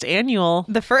 The first annual.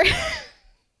 The first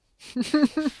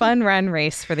fun run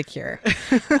race for the cure.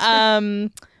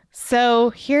 So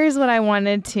here's what I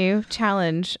wanted to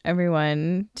challenge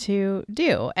everyone to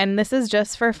do. And this is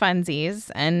just for funsies.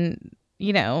 And,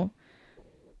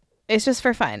 it's just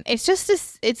for fun. It's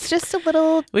just a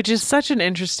little. Which is such an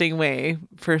interesting way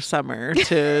for Summer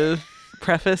to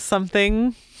preface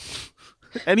something.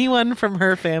 Anyone from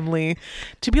her family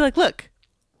to be like, look,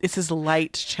 this is a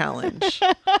light challenge.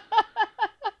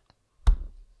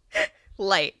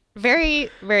 Light. Very,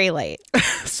 very light.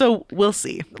 So we'll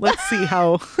see. Let's see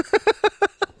how.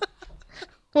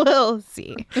 We'll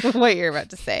see what you're about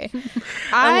to say.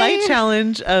 A light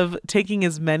challenge of taking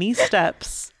as many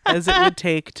steps as it would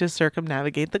take to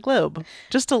circumnavigate the globe.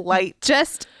 Just a light.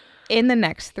 Just in the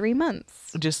next 3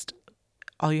 months. Just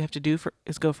all you have to do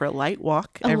is go for a light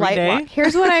walk every day. Walk.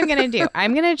 Here's what I'm going to do.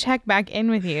 I'm going to check back in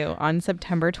with you on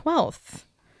September 12th,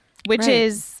 which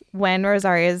is when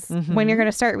Rosaria's, when you're going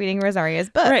to start reading Rosaria's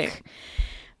book.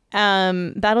 Right.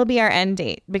 That'll be our end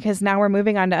date, because now we're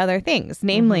moving on to other things.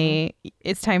 Namely,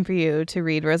 it's time for you to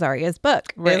read Rosaria's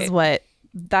book. That's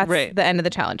the end of the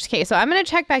challenge. Okay, so I'm going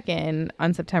to check back in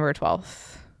on September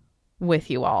 12th with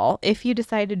you all if you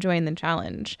decide to join the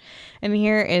challenge. And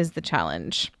here is the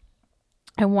challenge.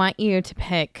 I want you to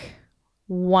pick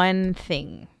one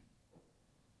thing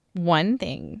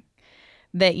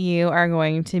that you are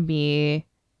going to be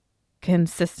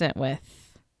consistent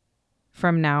with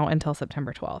from now until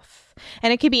September 12th.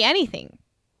 And it could be anything.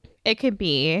 It could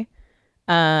be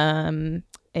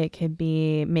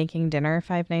making dinner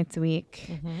 5 nights a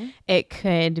week. It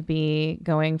could be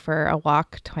going for a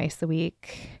walk twice a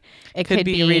week. It could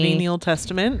be reading the Old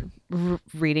Testament.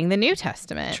 Reading the New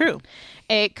Testament. True.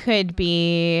 It could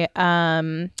be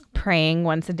praying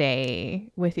once a day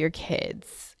with your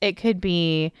kids. It could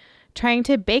be trying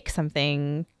to bake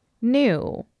something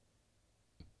new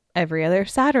every other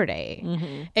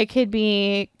Saturday. It could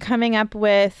be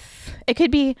it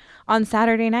could be on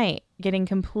Saturday night, getting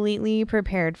completely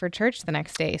prepared for church the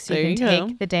next day so you can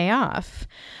take the day off.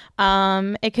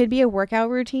 It could be a workout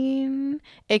routine.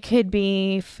 It could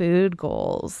be food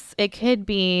goals. It could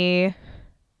be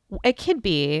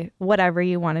whatever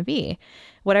you want to be,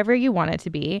 whatever you want it to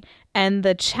be. And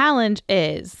the challenge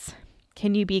is,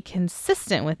 can you be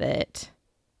consistent with it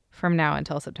from now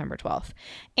until September 12th?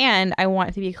 And I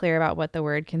want to be clear about what the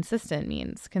word consistent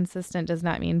means. Consistent does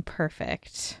not mean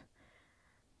perfect.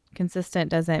 Consistent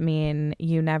doesn't mean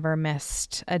you never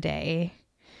missed a day.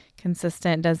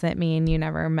 Consistent doesn't mean you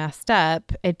never messed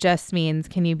up. It just means,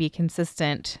 can you be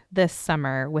consistent this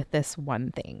summer with this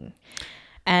one thing?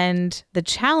 And the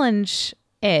challenge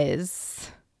is,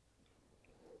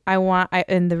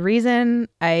 and the reason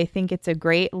I think it's a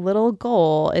great little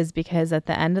goal is because at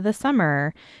the end of the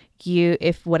summer,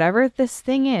 if whatever this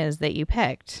thing is that you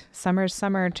picked, summer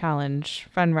challenge,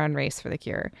 fun run race for the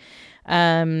cure,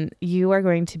 you are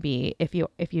going to be, if you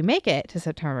make it to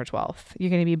September 12th, you're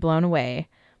going to be blown away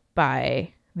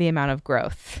by the amount of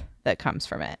growth that comes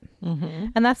from it. Mm-hmm.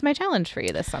 And that's my challenge for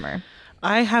you this summer.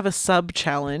 I have a sub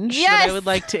challenge that I would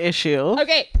like to issue.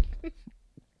 Okay.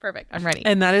 Perfect. I'm ready.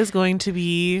 And that is going to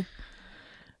be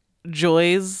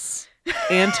Joy's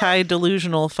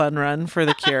anti-delusional fun run for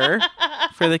the cure,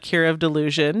 for the cure of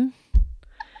delusion.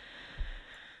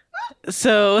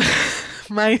 So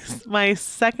my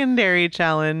secondary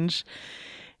challenge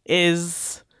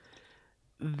is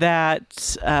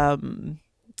that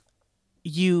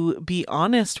you be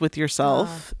honest with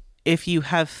yourself if you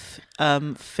have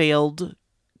failed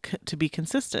to be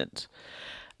consistent.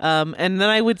 And then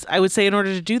I would say in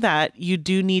order to do that, you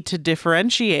do need to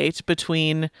differentiate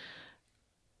between,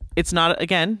 it's not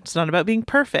about being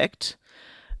perfect,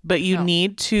 but you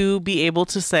need to be able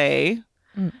to say,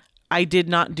 I did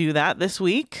not do that this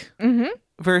week,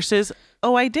 versus,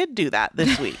 oh, I did do that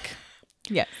this week.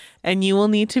 Yes. And you will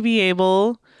need to be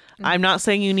able, I'm not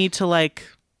saying you need to like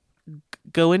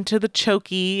go into the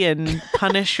chokey and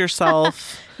punish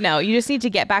yourself. No, you just need to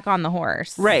get back on the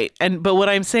horse. Right. But what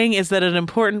I'm saying is that an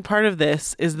important part of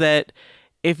this is that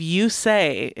if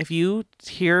you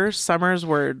hear Summer's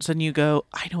words and you go,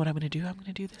 I know what I'm going to do. I'm going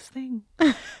to do this thing.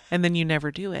 And then you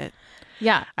never do it.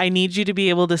 Yeah. I need you to be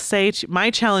able to say,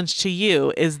 my challenge to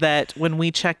you is that when we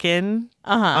check in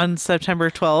on September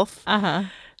 12th,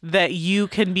 that you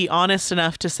can be honest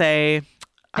enough to say,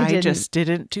 I just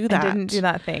didn't do that. I didn't do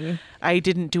that thing. I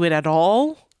didn't do it at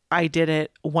all. I did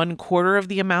it 1/4 of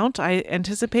the amount I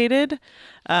anticipated,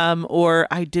 or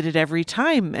I did it every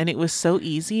time and it was so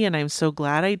easy and I'm so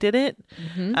glad I did it.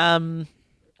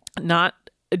 Not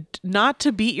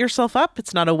to beat yourself up.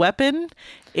 It's not a weapon.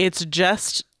 It's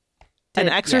just an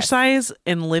exercise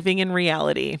in living in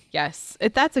reality. Yes.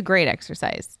 That's a great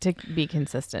exercise to be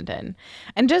consistent in.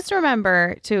 And just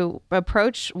remember to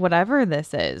approach whatever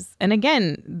this is. And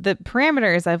again, the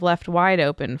parameters I've left wide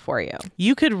open for you.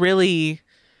 You could really,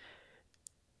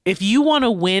 if you want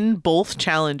to win both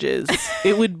challenges,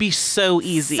 it would be so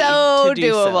easy. So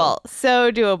doable.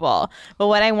 So doable. But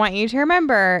what I want you to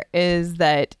remember is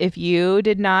that if you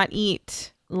did not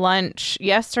eat lunch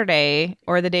yesterday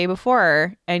or the day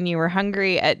before and you were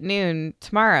hungry at noon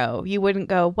tomorrow, you wouldn't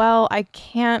go, well, I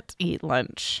can't eat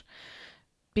lunch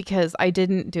because I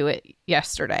didn't do it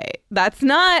yesterday. That's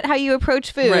not how you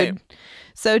approach food. Right.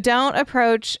 So don't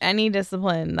approach any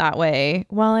discipline that way.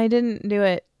 Well, I didn't do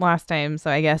it last time,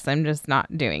 so I guess I'm just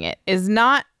not doing it. Is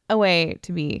not a way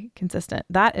to be consistent.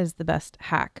 That is the best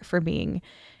hack for being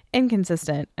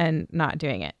inconsistent and not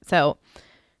doing it. So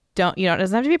it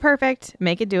doesn't have to be perfect.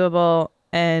 Make it doable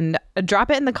and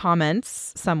drop it in the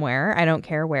comments somewhere. I don't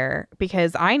care where,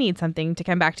 because I need something to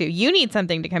come back to. You need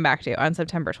something to come back to on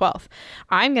September 12th.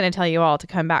 I'm going to tell you all to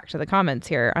come back to the comments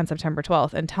here on September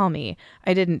 12th and tell me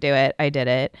I didn't do it. I did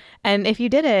it. And if you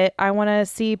did it, I want to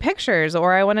see pictures,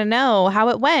 or I want to know how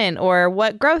it went, or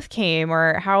what growth came,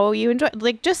 or how you enjoyed,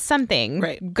 like just something.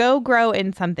 Right. Go grow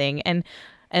in something and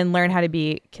learn how to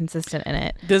be consistent in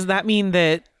it. Does that mean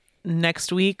that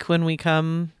next week when we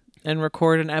come and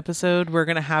record an episode, we're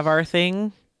going to have our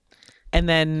thing, and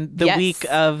then the week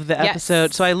of the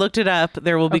episode? So I looked it up.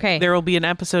 There will be an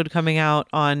episode coming out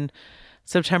on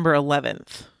September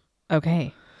 11th.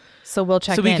 Okay. So we'll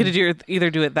check in. So we could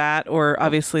either do it that, or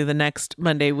obviously the next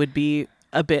Monday would be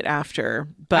a bit after.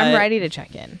 But I'm ready to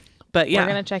check in. But yeah,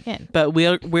 we're going to check in. But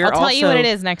we're I'll tell you what it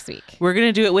is next week. We're going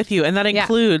to do it with you. And that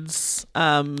includes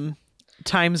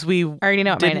times we already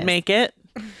know didn't make it.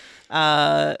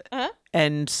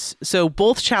 And so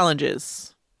both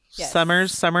challenges,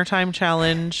 Summer's summertime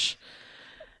challenge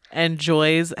and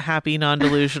Joy's happy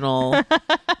non-delusional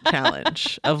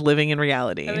challenge of living in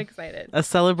reality. I'm excited. A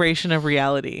celebration of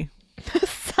reality. A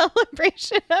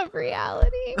celebration of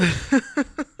reality.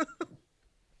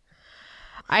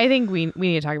 I think we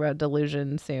need to talk about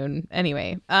delusion soon.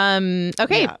 Anyway,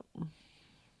 okay. Yeah.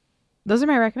 Those are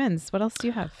my recommends. What else do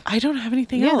you have? I don't have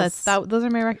anything else. Those are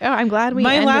my I'm glad we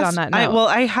ended on that note.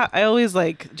 I always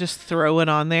like just throw it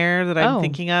on there that I'm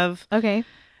thinking of. Okay.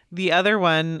 The other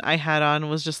one I had on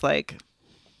was just like,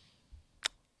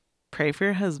 pray for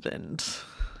your husband.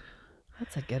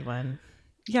 That's a good one.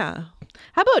 Yeah.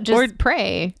 How about just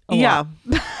pray? Yeah.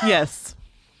 Yes.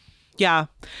 Yeah.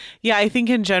 Yeah, I think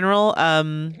in general,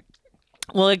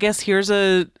 well, I guess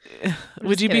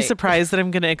would you be surprised that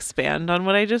I'm going to expand on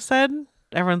what I just said?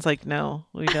 Everyone's like, no,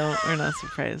 we're not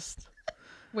surprised.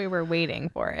 We were waiting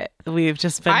for it. We've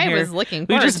just been here. I was looking forward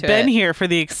to it. We've just been here for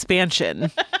the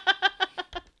expansion.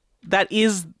 That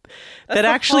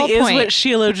actually is what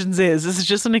Sheologians is. This is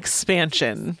just an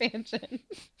expansion.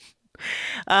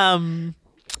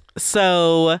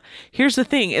 So here's the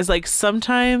thing is like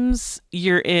sometimes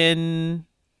you're in,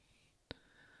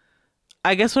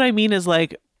 I guess what I mean is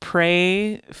like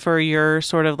pray for your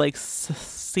sort of like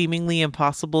seemingly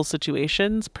impossible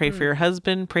situations. Pray for your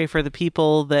husband, pray for the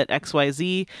people that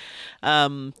XYZ.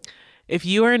 If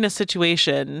you are in a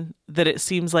situation that it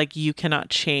seems like you cannot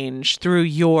change through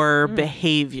your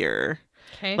behavior,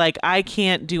 like I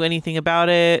can't do anything about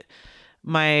it.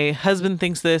 My husband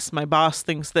thinks this, my boss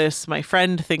thinks this, my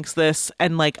friend thinks this,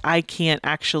 and like I can't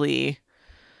actually,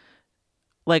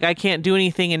 like I can't do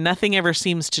anything and nothing ever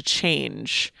seems to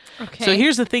change. Okay. So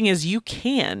here's the thing is you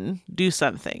can do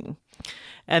something,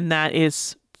 and that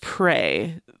is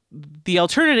pray. The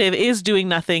alternative is doing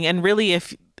nothing, and really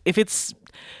if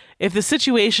the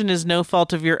situation is no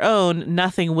fault of your own,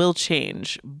 nothing will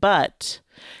change. But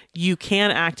you can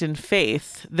act in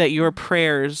faith that your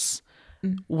prayers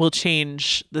will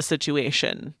change the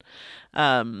situation.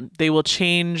 They will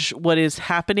change what is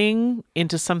happening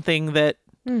into something that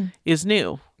is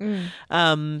new.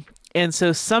 And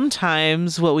so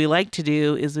sometimes what we like to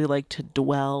do is we like to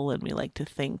dwell and we like to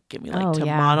think and we like to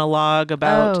monologue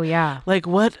about like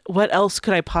what else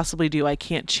could I possibly do? I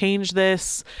can't change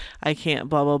this. I can't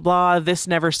blah, blah, blah. This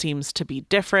never seems to be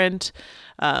different.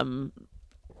 I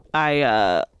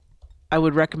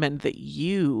would recommend that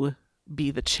you be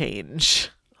the change.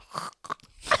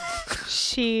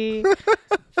 She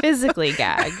physically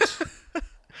gagged.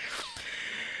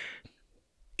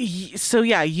 So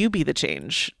yeah, you be the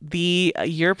change.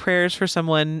 Your prayers for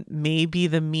someone may be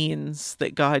the means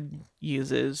that God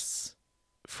uses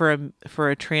for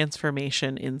a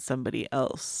transformation in somebody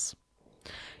else.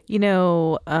 You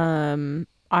know,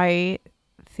 I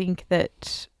think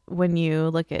that when you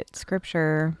look at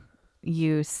scripture,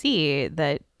 you see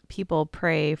that people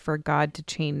pray for God to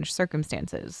change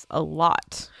circumstances a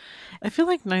lot. I feel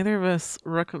like neither of us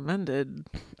recommended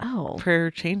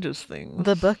prayer changes things.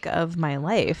 The book of my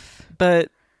life. But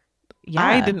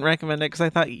I didn't recommend it because I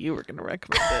thought you were going to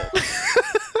recommend it.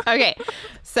 Okay.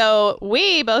 So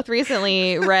we both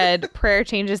recently read Prayer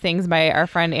Changes Things by our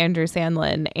friend Andrew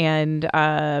Sandlin. And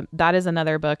that is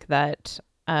another book that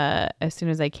as soon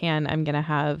as I can, I'm going to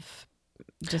have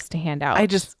just to hand out.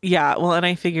 Well, and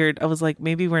I figured, I was like,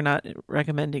 maybe we're not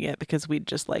recommending it because we'd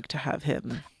just like to have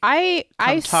him. I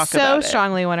so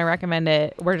strongly want to recommend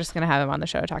it. We're just going to have him on the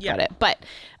show to talk about it. But,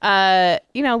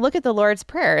 look at the Lord's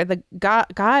Prayer.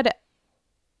 God,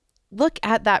 look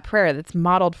at that prayer that's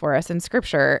modeled for us in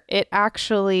scripture. It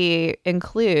actually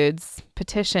includes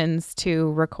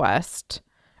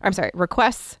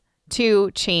requests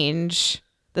to change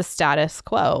the status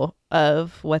quo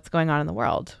of what's going on in the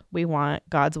world. We want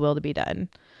God's will to be done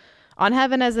on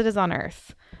heaven as it is on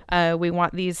earth. We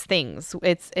want these things.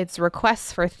 It's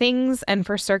requests for things and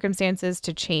for circumstances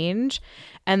to change.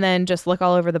 And then just look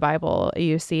all over the Bible.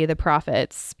 You see the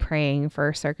prophets praying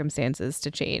for circumstances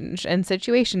to change and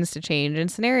situations to change and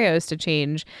scenarios to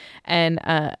change. And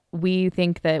we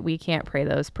think that we can't pray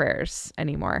those prayers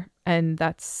anymore. And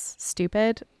that's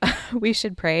stupid. We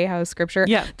should pray how scripture,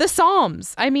 the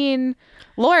Psalms. I mean,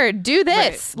 Lord, do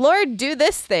this. Right. Lord, do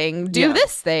this thing. Do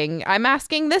this thing. I'm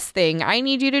asking this thing. I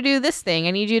need you to do this thing.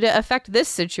 I need you to affect this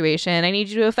situation. I need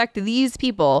you to affect these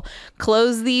people.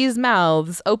 Close these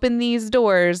mouths. Open these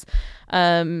doors.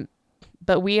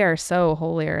 But we are so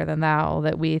holier than thou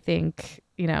that we think,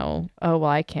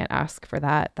 I can't ask for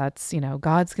that. That's,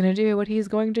 God's going to do what he's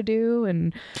going to do.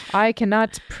 And I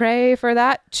cannot pray for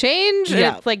that change.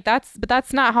 Yeah. It's like but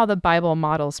that's not how the Bible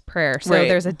models prayer. So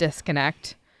there's a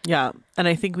disconnect. Yeah. And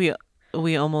I think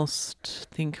we almost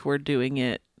think we're doing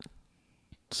it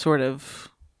sort of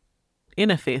in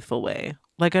a faithful way.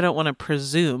 Like, I don't want to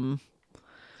presume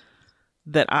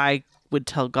that I would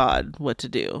tell God what to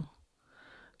do,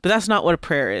 but that's not what a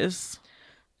prayer is.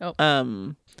 Nope.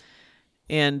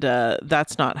 And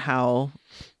that's not how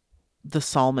the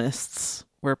psalmists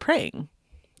were praying.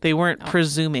 They weren't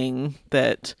presuming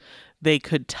that they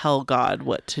could tell God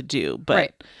what to do.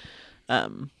 But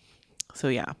so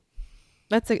yeah.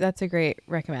 That's a great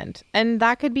recommend. And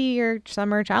that could be your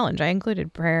summer challenge. I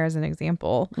included prayer as an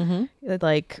example. Mm-hmm.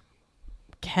 Like,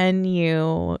 can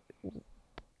you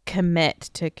commit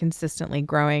to consistently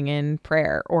growing in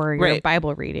prayer or your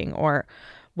Bible reading or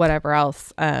whatever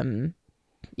else?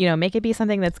 make it be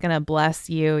something that's going to bless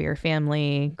you, your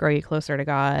family, grow you closer to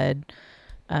God.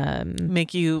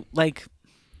 Make you like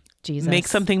Jesus. Make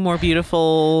something more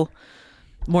beautiful,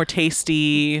 more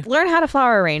tasty. Learn how to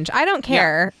flower arrange. I don't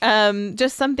care. Yeah.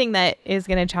 Just something that is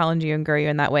going to challenge you and grow you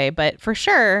in that way. But for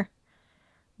sure,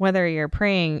 whether you're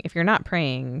praying, if you're not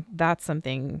praying, that's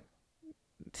something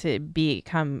to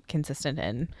become consistent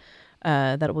in.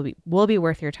 That will be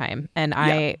worth your time. And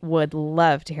I would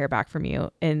love to hear back from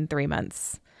you in 3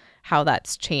 months how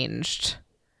that's changed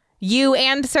you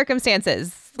and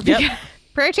circumstances. Yep.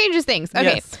 Prayer changes things.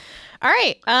 Okay. Yes. All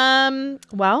right.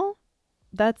 Well,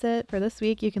 that's it for this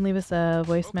week. You can leave us a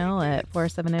voicemail at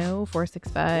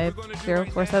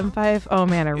 470-465-0475. Oh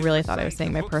man, I really thought I was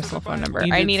saying my personal phone number.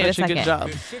 I needed a second. Good job.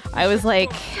 I was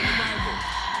like,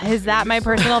 is that my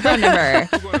personal phone number?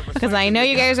 Because I know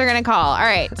you guys are going to call. All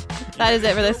right. That is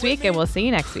it for this week, and we'll see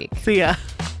you next week. See ya.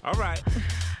 All right.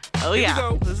 Oh,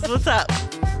 yeah. This is what's up.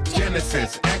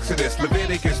 Genesis, Exodus,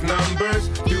 Leviticus, Numbers,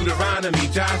 Deuteronomy,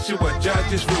 Joshua,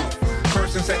 Judges, Ruth,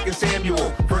 1st and 2nd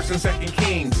Samuel, 1st and 2nd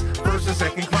Kings, 1st and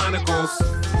 2nd Chronicles,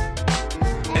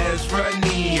 Ezra,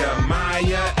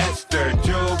 Nehemiah, Esther,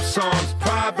 Job, Psalms,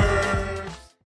 Proverbs.